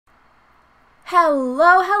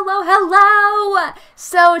Hello, hello, hello!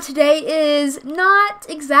 So today is not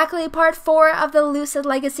exactly part 4 of the Lucid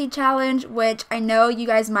Legacy Challenge, which I know you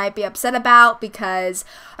guys might be upset about because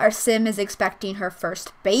our sim is expecting her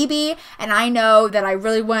first baby, and I know that I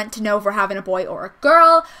really want to know if we're having a boy or a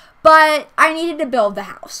girl, but I needed to build the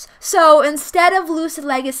house. So instead of Lucid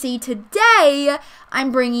Legacy today,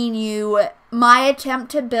 I'm bringing you my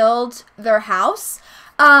attempt to build their house.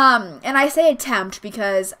 And I say attempt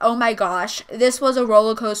because, oh my gosh, this was a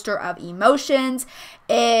roller coaster of emotions.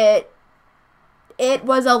 It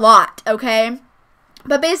was a lot, okay?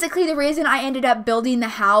 But basically the reason I ended up building the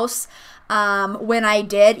house when I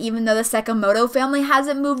did, even though the Sakamoto family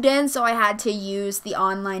hasn't moved in, so I had to use the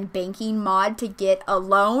online banking mod to get a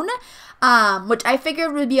loan, which I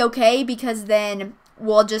figured would be okay because then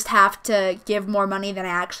we'll just have to give more money than I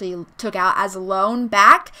actually took out as a loan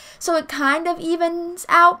back. So it kind of evens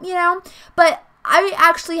out, you know. But I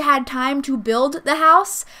actually had time to build the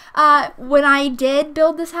house when I did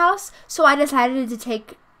build this house. So I decided to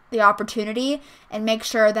take the opportunity and make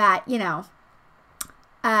sure that, you know,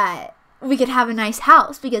 we could have a nice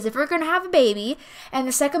house. Because if we're going to have a baby and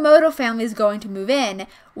the Sakamoto family is going to move in,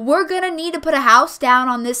 we're going to need to put a house down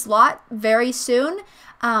on this lot very soon.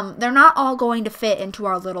 They're not all going to fit into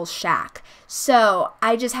our little shack. So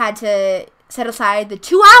I just had to set aside the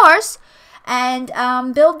 2 hours and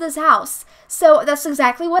build this house. So that's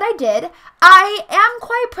exactly what I did. I am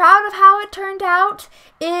quite proud of how it turned out.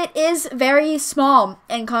 It is very small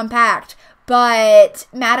and compact, but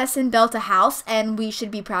Madison built a house and we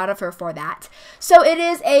should be proud of her for that. So it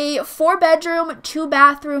is a 4-bedroom,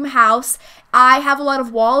 2-bathroom house. I have a lot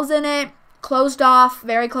of walls in it. Closed off,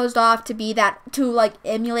 very closed off to be that, to like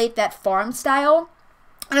emulate that farm style.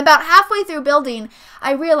 And about halfway through building,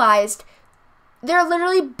 I realized they're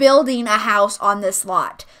literally building a house on this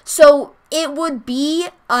lot. So it would be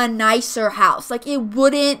a nicer house. Like it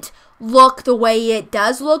wouldn't look the way it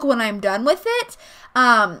does look when I'm done with it.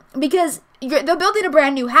 Because they're building a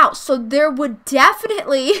brand new house. So there would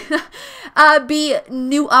definitely be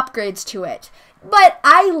new upgrades to it. But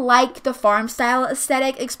I like the farm style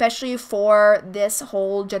aesthetic, especially for this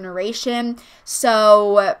whole generation.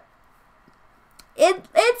 So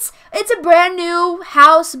it's a brand new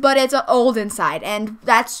house, but it's old inside, and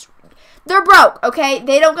they're broke, okay?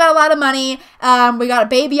 They don't got a lot of money. We got a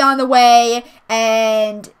baby on the way,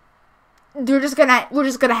 and we're just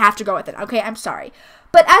gonna have to go with it, okay? I'm sorry.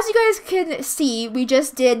 But as you guys can see, we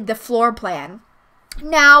just did the floor plan.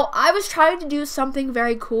 Now, I was trying to do something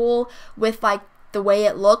very cool with like the way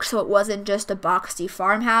it looked, so it wasn't just a boxy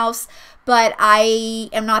farmhouse, but I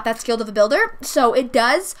am not that skilled of a builder, so it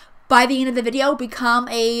does, by the end of the video, become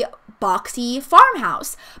a boxy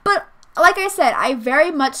farmhouse. But like I said, I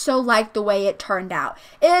very much so like the way it turned out.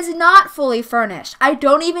 It is not fully furnished. I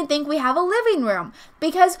don't even think we have a living room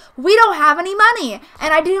because we don't have any money.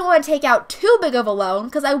 And I didn't want to take out too big of a loan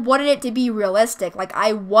because I wanted it to be realistic. Like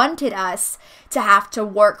I wanted us to have to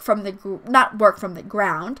work from the, not work from the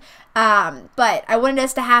ground, but I wanted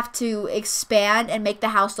us to have to expand and make the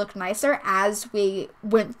house look nicer as we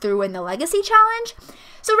went through in the Legacy Challenge.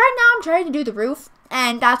 So right now I'm trying to do the roof,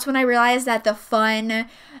 and that's when I realized that the fun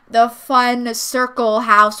circle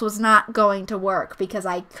house was not going to work because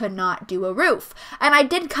I could not do a roof. And I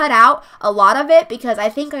did cut out a lot of it because I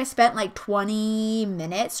think I spent like 20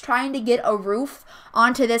 minutes trying to get a roof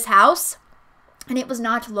onto this house, and it was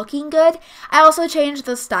not looking good. I also changed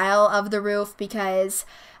the style of the roof because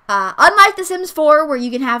unlike The Sims 4 where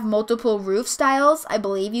you can have multiple roof styles, I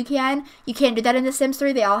believe you can't do that in The Sims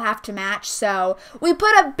 3. They all have to match. So we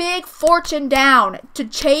put a big fortune down to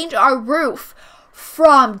change our roof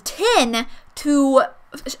from tin to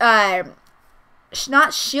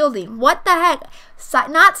not shielding. What the heck?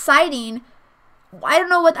 Not siding. I don't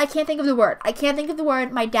know what, I can't think of the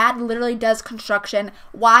word. My dad literally does construction.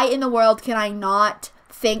 Why in the world can I not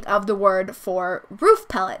think of the word for roof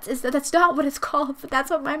pellets? That's not what it's called, but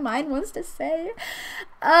that's what my mind wants to say.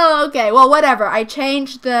 Oh, okay. Well, whatever. I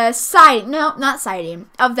changed the siding. No, not siding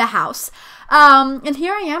of the house. And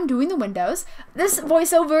here I am doing the windows. This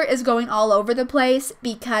voiceover is going all over the place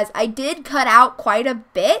because I did cut out quite a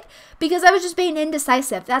bit because I was just being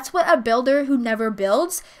indecisive. That's what a builder who never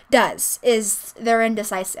builds does, is they're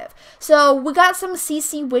indecisive. So we got some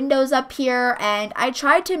CC windows up here, and I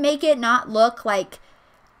tried to make it not look like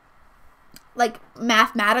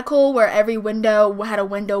mathematical where every window had a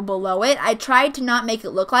window below it. I tried to not make it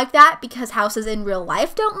look like that because houses in real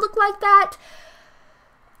life don't look like that.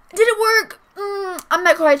 Did it work? I'm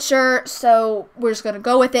not quite sure, so we're just going to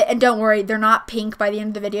go with it. And don't worry, they're not pink by the end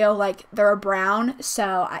of the video. Like, they're brown,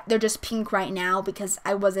 so they're just pink right now because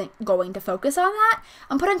I wasn't going to focus on that.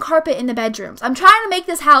 I'm putting carpet in the bedrooms. I'm trying to make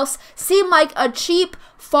this house seem like a cheap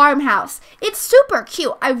farmhouse. It's super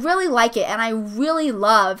cute. I really like it, and I really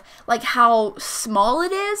love, like, how small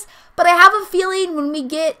it is. But I have a feeling when we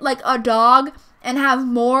get, like, a dog and have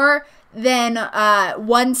more than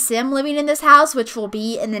one sim living in this house, which will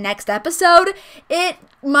be in the next episode, it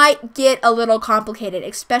might get a little complicated,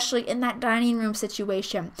 especially in that dining room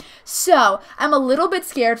situation. So I'm a little bit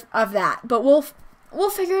scared of that, but we'll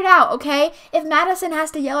figure it out, okay? If Madison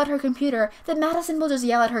has to yell at her computer, then Madison will just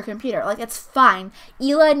yell at her computer. Like, it's fine.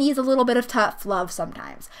 Ela needs a little bit of tough love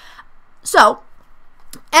sometimes. So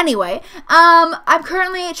anyway, I'm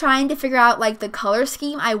currently trying to figure out, like, the color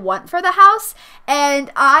scheme I want for the house,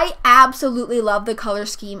 and I absolutely love the color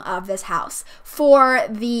scheme of this house. For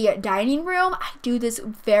the dining room, I do this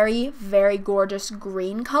very, very gorgeous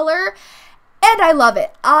green color, and I love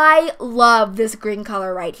it. I love this green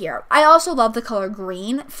color right here. I also love the color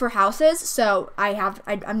green for houses, so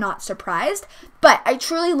I'm not surprised. But I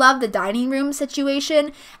truly love the dining room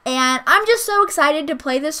situation, and I'm just so excited to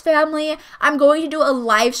play this family. I'm going to do a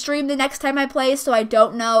live stream the next time I play, so I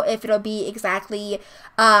don't know if it'll be exactly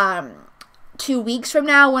 2 weeks from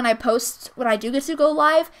now when I do get to go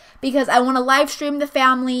live, because I want to live stream the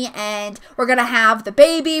family, and we're going to have the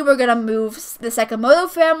baby, we're going to move the Sakamoto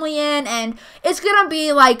family in, and it's going to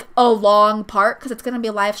be like a long part because it's going to be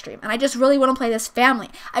a live stream, and I just really want to play this family.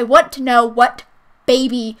 I want to know what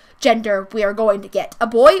baby gender we are going to get, a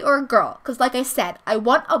boy or a girl, because like I said, I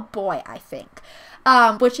want a boy, I think,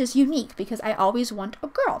 which is unique because I always want a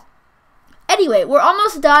girl. Anyway, we're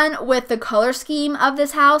almost done with the color scheme of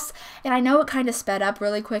this house, and I know it kind of sped up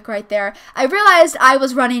really quick right there. I realized I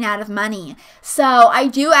was running out of money, so I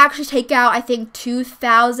do actually take out, I think,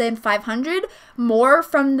 2,500 more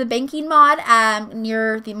from the banking mod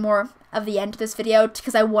near the more of the end of this video,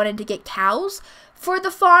 because I wanted to get cows for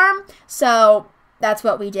the farm, so that's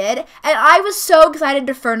what we did. And I was so excited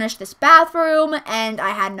to furnish this bathroom, and I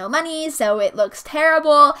had no money, so it looks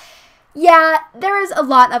terrible. Yeah, there is a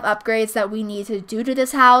lot of upgrades that we need to do to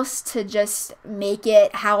this house to just make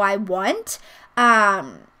it how I want, but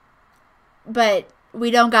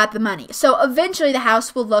we don't got the money. So eventually the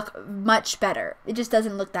house will look much better. It just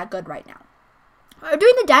doesn't look that good right now. We're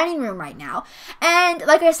doing the dining room right now, and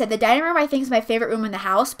like I said, the dining room I think is my favorite room in the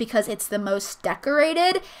house because it's the most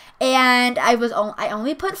decorated, and I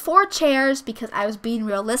only put 4 chairs because I was being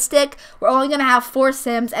realistic. We're only going to have 4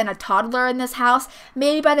 Sims and a toddler in this house.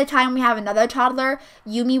 Maybe by the time we have another toddler,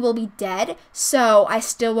 Yumi will be dead, so I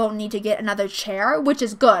still won't need to get another chair, which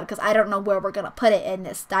is good because I don't know where we're going to put it in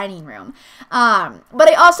this dining room. But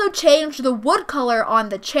I also changed the wood color on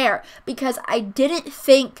the chair because I didn't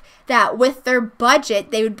think that with their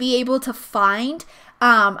budget, they would be able to find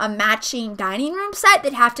a matching dining room set.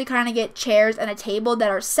 They'd have to kind of get chairs and a table that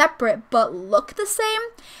are separate but look the same.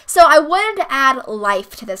 So I wanted to add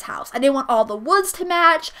life to this house. I didn't want all the woods to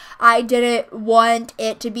match. I didn't want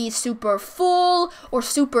it to be super full or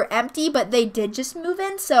super empty, but they did just move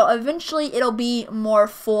in, so eventually it'll be more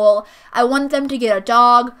full. I want them to get a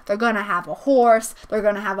dog. They're going to have a horse. They're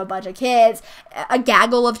going to have a bunch of kids, a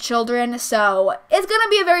gaggle of children. So it's going to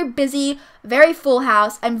be a very busy, very full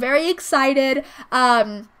house. I'm very excited.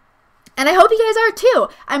 And I hope you guys are too.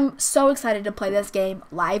 I'm so excited to play this game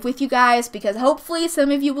live with you guys because hopefully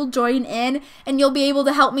some of you will join in and you'll be able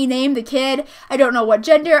to help me name the kid. I don't know what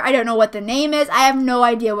gender, I don't know what the name is. I have no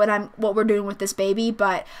idea what we're doing with this baby,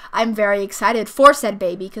 but I'm very excited for said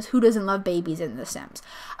baby because who doesn't love babies in The Sims?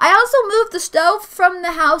 I also moved the stove from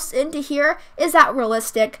the house into here. Is that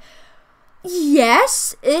realistic?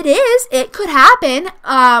 Yes, it is. It could happen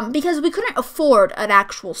because we couldn't afford an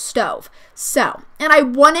actual stove. So, and I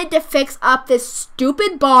wanted to fix up this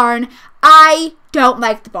stupid barn. I don't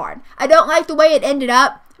like the barn. I don't like the way it ended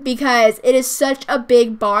up because it is such a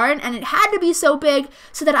big barn and it had to be so big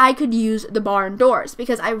so that I could use the barn doors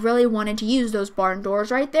because I really wanted to use those barn doors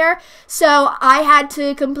right there. So I had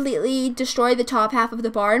to completely destroy the top half of the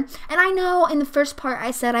barn. And I know in the first part I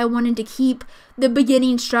said I wanted to keep the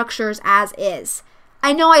beginning structures as is.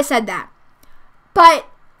 I know I said that, but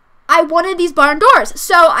I wanted these barn doors,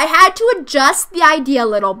 so I had to adjust the idea a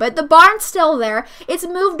little bit. The barn's still there. It's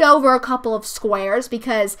moved over a couple of squares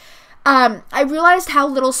because I realized how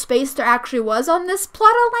little space there actually was on this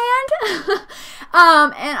plot of land.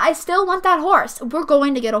 And I still want that horse. We're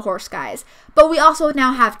going to get a horse, guys. But we also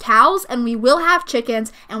now have cows, and we will have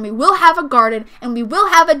chickens, and we will have a garden, and we will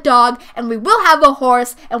have a dog, and we will have a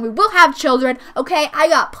horse, and we will have children. Okay, I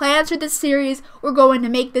got plans for this series. We're going to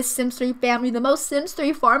make this Sims 3 family the most Sims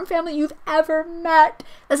 3 farm family you've ever met.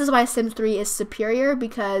 This is why Sims 3 is superior,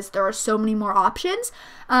 because there are so many more options.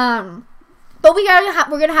 But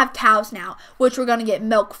we're gonna have cows now, which we're gonna get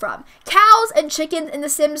milk from. Cows and chickens in The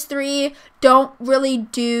Sims 3 don't really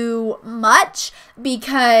do much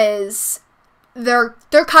because they're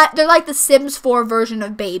like the Sims 4 version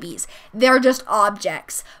of babies. They're just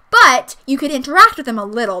objects. But you can interact with them a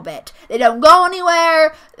little bit. They don't go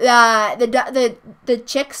anywhere. The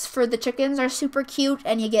chicks for the chickens are super cute,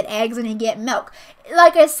 and you get eggs and you get milk.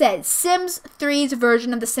 Like I said, Sims 3's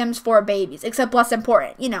version of the Sims 4 babies, except less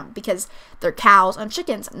important, you know, because they're cows and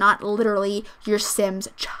chickens, not literally your Sims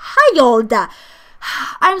child.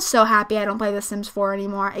 I'm so happy I don't play The Sims 4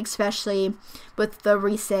 anymore, especially with the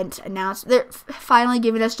recent announcement. They're finally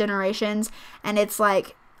giving us Generations, and it's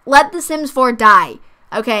like, let The Sims 4 die.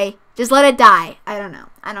 Okay, just let it die. I don't know.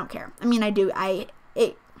 I don't care. I mean, I do. I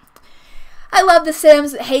love The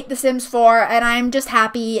Sims, hate The Sims 4, and I'm just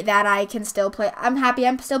happy that I can still play. I'm happy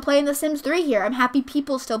I'm still playing The Sims 3 here. I'm happy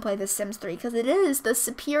people still play The Sims 3 because it is the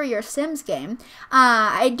superior Sims game.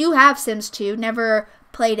 I do have Sims 2, never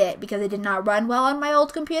played it because it did not run well on my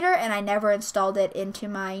old computer, and I never installed it into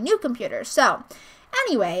my new computer. So,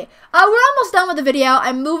 anyway, we're almost done with the video.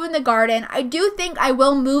 I'm moving the garden. I do think I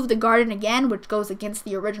will move the garden again, which goes against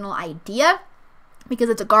the original idea because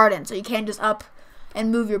it's a garden, so you can't just up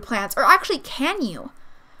and move your plants. Or actually, can you?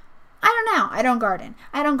 I don't know. I don't garden.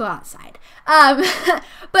 I don't go outside.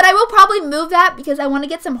 But I will probably move that because I want to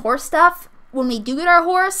get some horse stuff when we do get our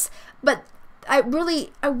horse. But we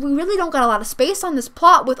really don't got a lot of space on this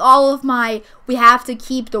plot with all of my, we have to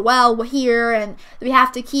keep the well here, and we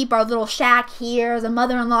have to keep our little shack here, the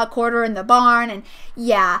mother-in-law quarter in the barn, and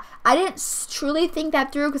yeah, I didn't truly think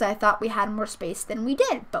that through because I thought we had more space than we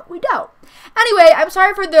did, but we don't. Anyway, I'm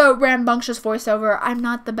sorry for the rambunctious voiceover. I'm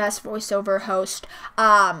not the best voiceover host, but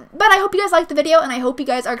I hope you guys liked the video, and I hope you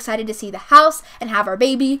guys are excited to see the house and have our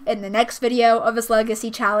baby in the next video of this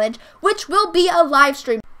Legacy Challenge, which will be a live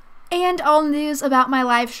stream. And all news about my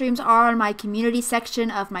live streams are on my community section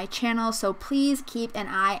of my channel, so please keep an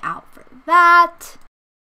eye out for that.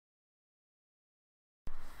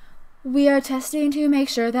 We are testing to make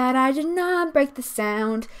sure that I did not break the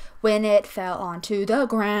sound when it fell onto the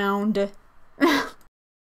ground.